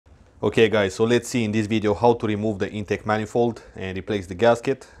Okay guys, so let's see in this video how to remove the intake manifold and replace the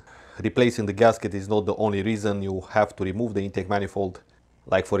gasket. Replacing the gasket is not the only reason you have to remove the intake manifold.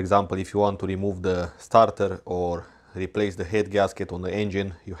 Like for example, if you want to remove the starter or replace the head gasket on the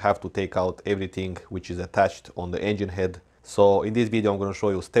engine, you have to take out everything which is attached on the engine head. So in this video I'm going to show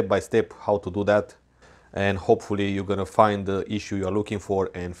you step by step how to do that, and hopefully you're going to find the issue you're looking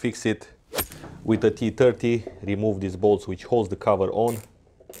for and fix it. With the T30, remove these bolts which holds the cover on.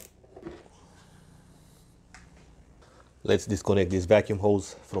 Let's disconnect this vacuum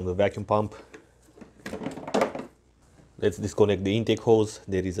hose from the vacuum pump. Let's disconnect the intake hose.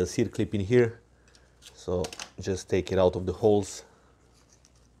 There is a seal clip in here, so just take it out of the holes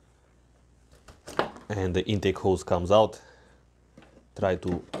and the intake hose comes out. Try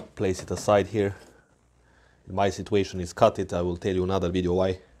to place it aside here. In my situation is cut it. I will tell you another video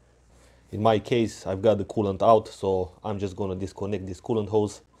why. In my case I've got the coolant out, so I'm just gonna disconnect this coolant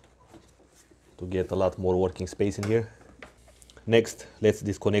hose to get a lot more working space in here. Next, let's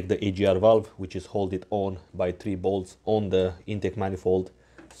disconnect the AGR valve, which is held on by 3 bolts on the intake manifold.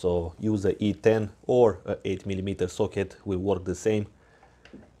 So use a E10 or a 8mm socket, will work the same.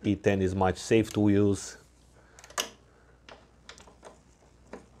 E10 is much safe to use.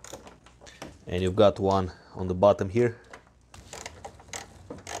 And you've got one on the bottom here.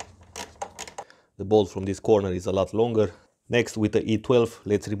 The bolt from this corner is a lot longer. Next, with the E12,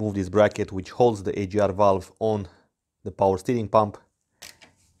 let's remove this bracket which holds the AGR valve on the power steering pump.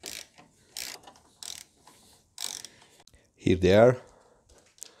 Here they are.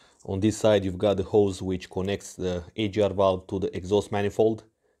 On this side you've got the hose which connects the AGR valve to the exhaust manifold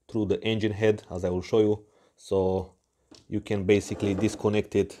through the engine head, as I will show you. So you can basically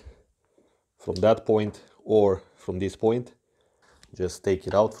disconnect it from that point or from this point. Just take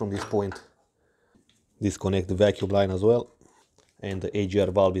it out from this point. Disconnect the vacuum line as well. And the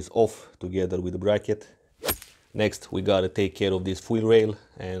AGR valve is off together with the bracket. Next, we gotta take care of this fuel rail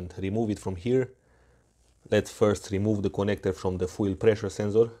and remove it from here. Let's first remove the connector from the fuel pressure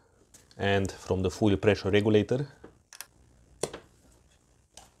sensor and from the fuel pressure regulator.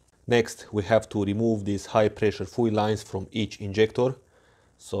 Next, we have to remove these high pressure fuel lines from each injector.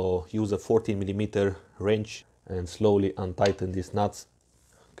 So use a 14mm wrench and slowly untighten these nuts.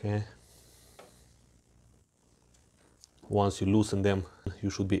 Okay. Once you loosen them, you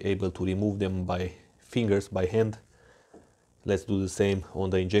should be able to remove them by fingers, by hand. Let's do the same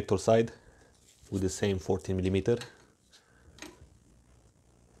on the injector side with the same 14mm.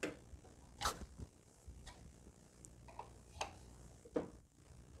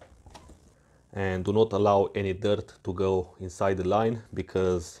 And do not allow any dirt to go inside the line,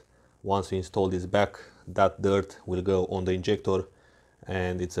 because once you install this back, that dirt will go on the injector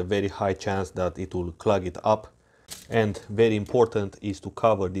and it's a very high chance that it will clog it up. And very important is to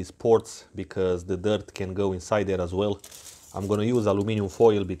cover these ports, because the dirt can go inside there as well. I'm gonna use aluminum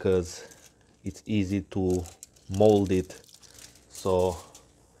foil because it's easy to mold it. So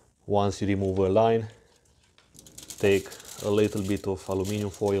once you remove a line, take a little bit of aluminum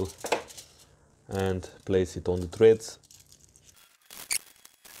foil and place it on the threads.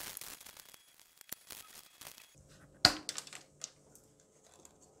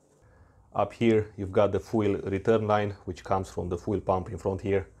 Up here you've got the fuel return line which comes from the fuel pump in front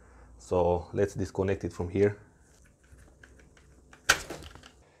here. So let's disconnect it from here.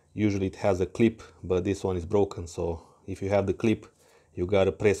 Usually it has a clip, but this one is broken, so if you have the clip, you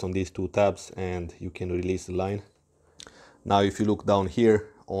gotta press on these 2 tabs and you can release the line. Now if you look down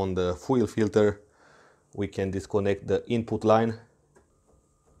here on the fuel filter, we can disconnect the input line.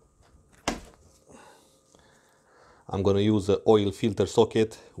 I'm gonna use the oil filter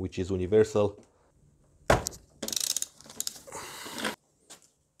socket, which is universal.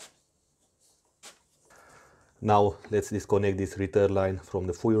 Now let's disconnect this return line from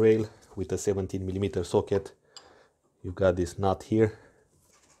the fuel rail with a 17mm socket. You've got this nut here.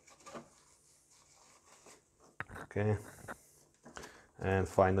 Okay. And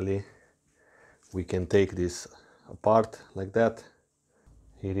finally, we can take this apart like that.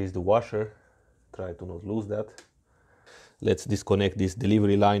 Here is the washer. Try to not lose that. Let's disconnect this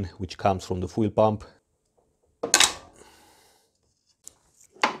delivery line which comes from the fuel pump.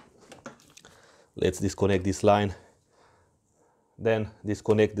 Let's disconnect this line. Then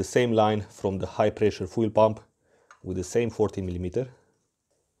disconnect the same line from the high pressure fuel pump with the same 14mm.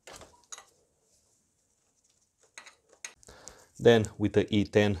 Then with the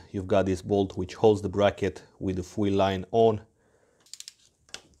E10 you've got this bolt which holds the bracket with the fuel line on.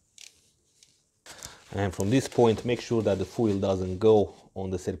 And from this point, make sure that the fuel doesn't go on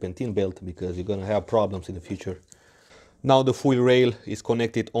the serpentine belt, because you're gonna have problems in the future. Now the fuel rail is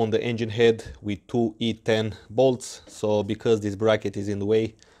connected on the engine head with two E10 bolts. So because this bracket is in the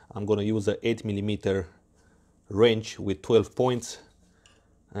way, I'm gonna use a 8mm wrench with 12 points,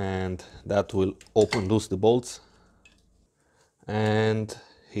 and that will open loose the bolts. And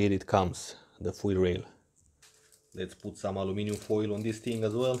here it comes, the fuel rail. Let's put some aluminum foil on this thing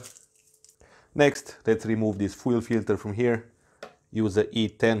as well. Next, let's remove this fuel filter from here. Use the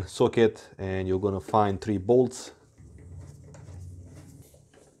E10 socket and you're gonna find 3 bolts.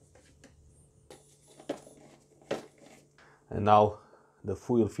 And now the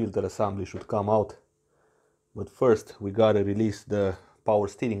fuel filter assembly should come out. But first we gotta release the power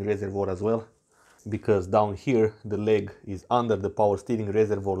steering reservoir as well, because down here the leg is under the power steering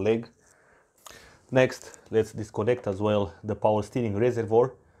reservoir leg. Next, let's disconnect as well the power steering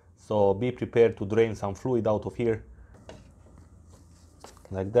reservoir. So be prepared to drain some fluid out of here,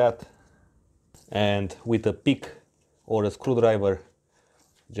 like that. And with a pick or a screwdriver,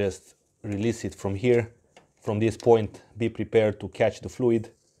 just release it from here. From this point, be prepared to catch the fluid.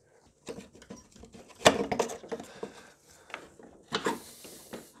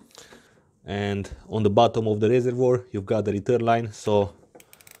 And on the bottom of the reservoir, you've got the return line, so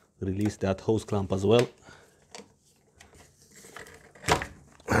release that hose clamp as well.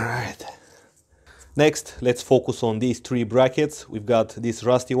 Alright. Next, let's focus on these 3 brackets. We've got this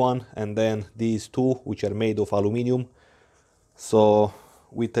rusty one and then these 2 which are made of aluminum. So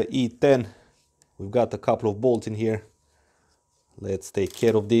with the E10, we've got a couple of bolts in here. Let's take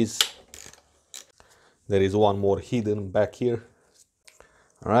care of these. There is one more hidden back here.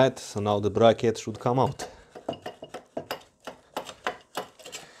 Alright, so now the bracket should come out.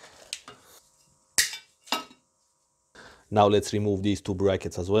 Now let's remove these 2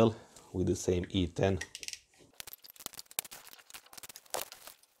 brackets as well with the same E10.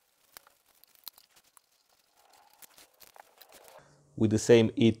 With the same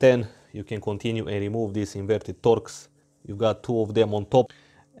E10, you can continue and remove these inverted Torx. You've got 2 of them on top,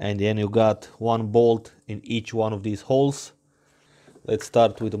 and then you got 1 bolt in each one of these holes. Let's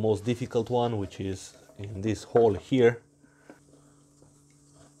start with the most difficult one, which is in this hole here.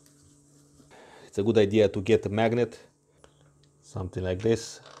 It's a good idea to get a magnet, something like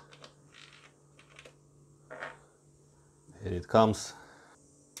this. Here it comes.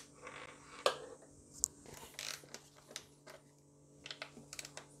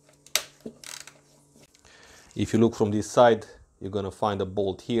 If you look from this side, you're gonna find a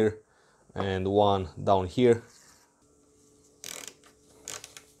bolt here and one down here.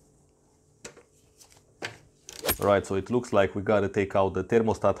 Right, so it looks like we gotta take out the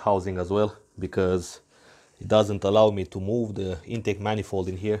thermostat housing as well, because it doesn't allow me to move the intake manifold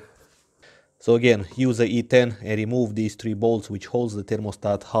in here. So again, use the E10 and remove these 3 bolts which holds the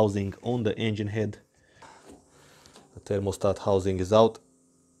thermostat housing on the engine head. The thermostat housing is out.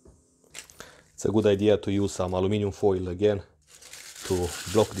 It's a good idea to use some aluminum foil again to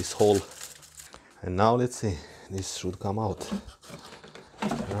block this hole. And now let's see, this should come out.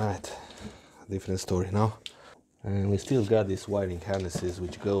 Alright, different story now. And we still got these wiring harnesses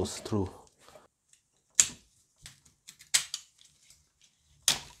which goes through.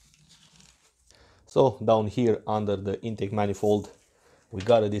 So down here under the intake manifold, we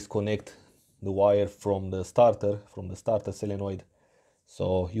gotta disconnect the wire from the starter solenoid.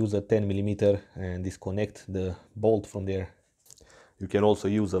 So use a 10mm and disconnect the bolt from there. You can also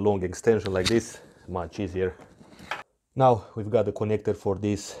use a long extension like this, much easier. Now we've got the connector for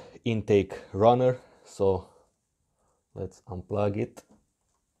this intake runner, so let's unplug it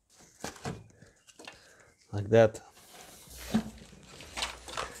like that.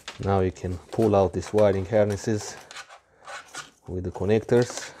 Now you can pull out these wiring harnesses with the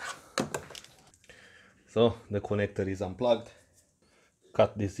connectors. So the connector is unplugged.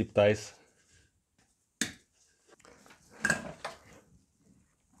 Cut these zip ties.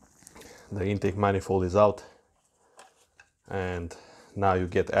 The intake manifold is out, and now you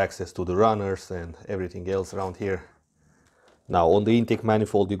get access to the runners and everything else around here. Now on the intake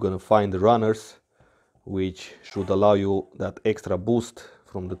manifold you're gonna find the runners, which should allow you that extra boost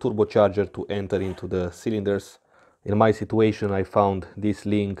from the turbocharger to enter into the cylinders. In my situation I found this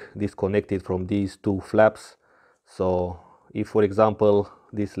link disconnected from these 2 flaps. So if for example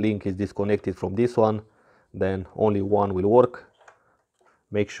this link is disconnected from this one, then only one will work.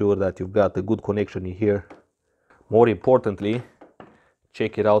 Make sure that you've got a good connection in here. More importantly,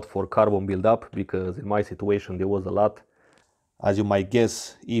 check it out for carbon buildup, because in my situation there was a lot. As you might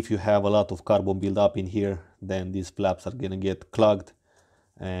guess, if you have a lot of carbon buildup in here, then these flaps are gonna get clogged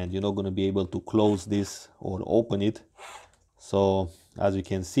and you're not gonna be able to close this or open it. So as you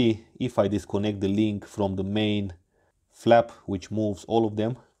can see, if I disconnect the link from the main flap which moves all of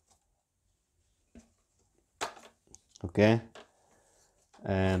them. Okay,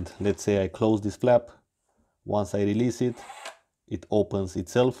 and let's say I close this flap. Once I release it, it opens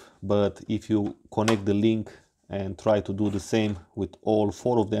itself. But if you connect the link and try to do the same with all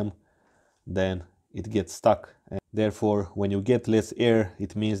 4 of them, then it gets stuck. And therefore, when you get less air,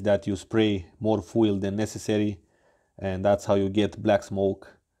 it means that you spray more fuel than necessary, and that's how you get black smoke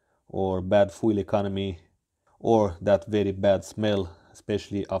or bad fuel economy or that very bad smell,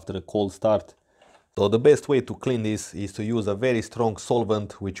 especially after a cold start. So the best way to clean this is to use a very strong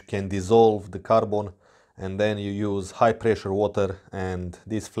solvent which can dissolve the carbon, and then you use high pressure water and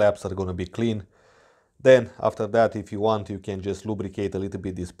these flaps are going to be clean. Then after that, if you want, you can just lubricate a little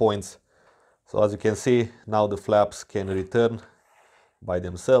bit these points. So as you can see, now the flaps can return by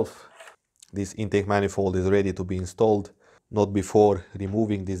themselves. This intake manifold is ready to be installed, not before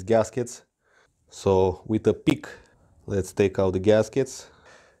removing these gaskets. So with a pick, let's take out the gaskets.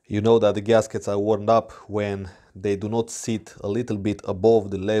 You know that the gaskets are warmed up when they do not sit a little bit above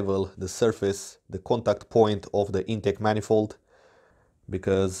the level, the surface, the contact point of the intake manifold.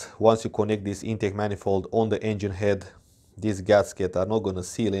 Because once you connect this intake manifold on the engine head, these gaskets are not going to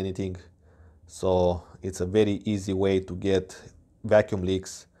seal anything. So it's a very easy way to get vacuum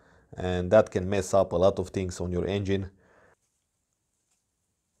leaks, and that can mess up a lot of things on your engine.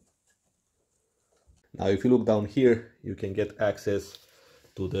 Now if you look down here, you can get access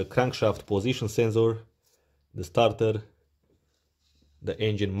to the crankshaft position sensor, the starter, the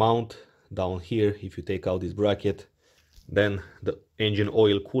engine mount down here if you take out this bracket, then the engine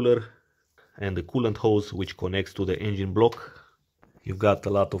oil cooler and the coolant hose which connects to the engine block. You've got a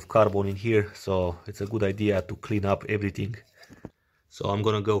lot of carbon in here, so it's a good idea to clean up everything. So I'm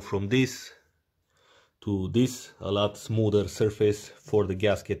gonna go from this to this, a lot smoother surface for the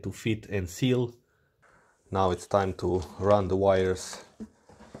gasket to fit and seal. Now it's time to run the wires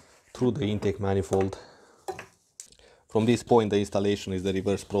through the intake manifold. From this point, the installation is the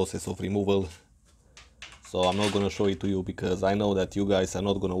reverse process of removal. So I'm not gonna show it to you because I know that you guys are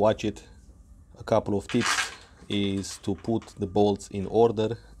not gonna watch it. A couple of tips is to put the bolts in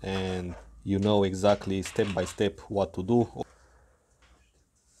order and you know exactly step by step what to do.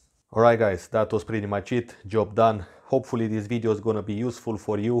 Alright guys, that was pretty much it. Job done. Hopefully this video is gonna be useful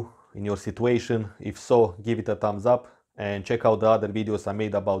for you in your situation. If so, give it a thumbs up and check out the other videos I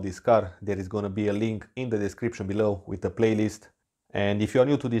made about this car. There is gonna be a link in the description below with the playlist. And if you are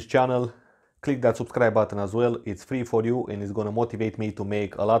new to this channel, click that subscribe button as well. It's free for you and it's gonna motivate me to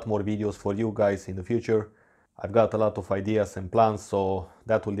make a lot more videos for you guys in the future. I've got a lot of ideas and plans, so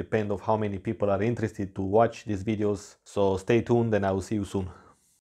that will depend on how many people are interested to watch these videos. So stay tuned and I will see you soon.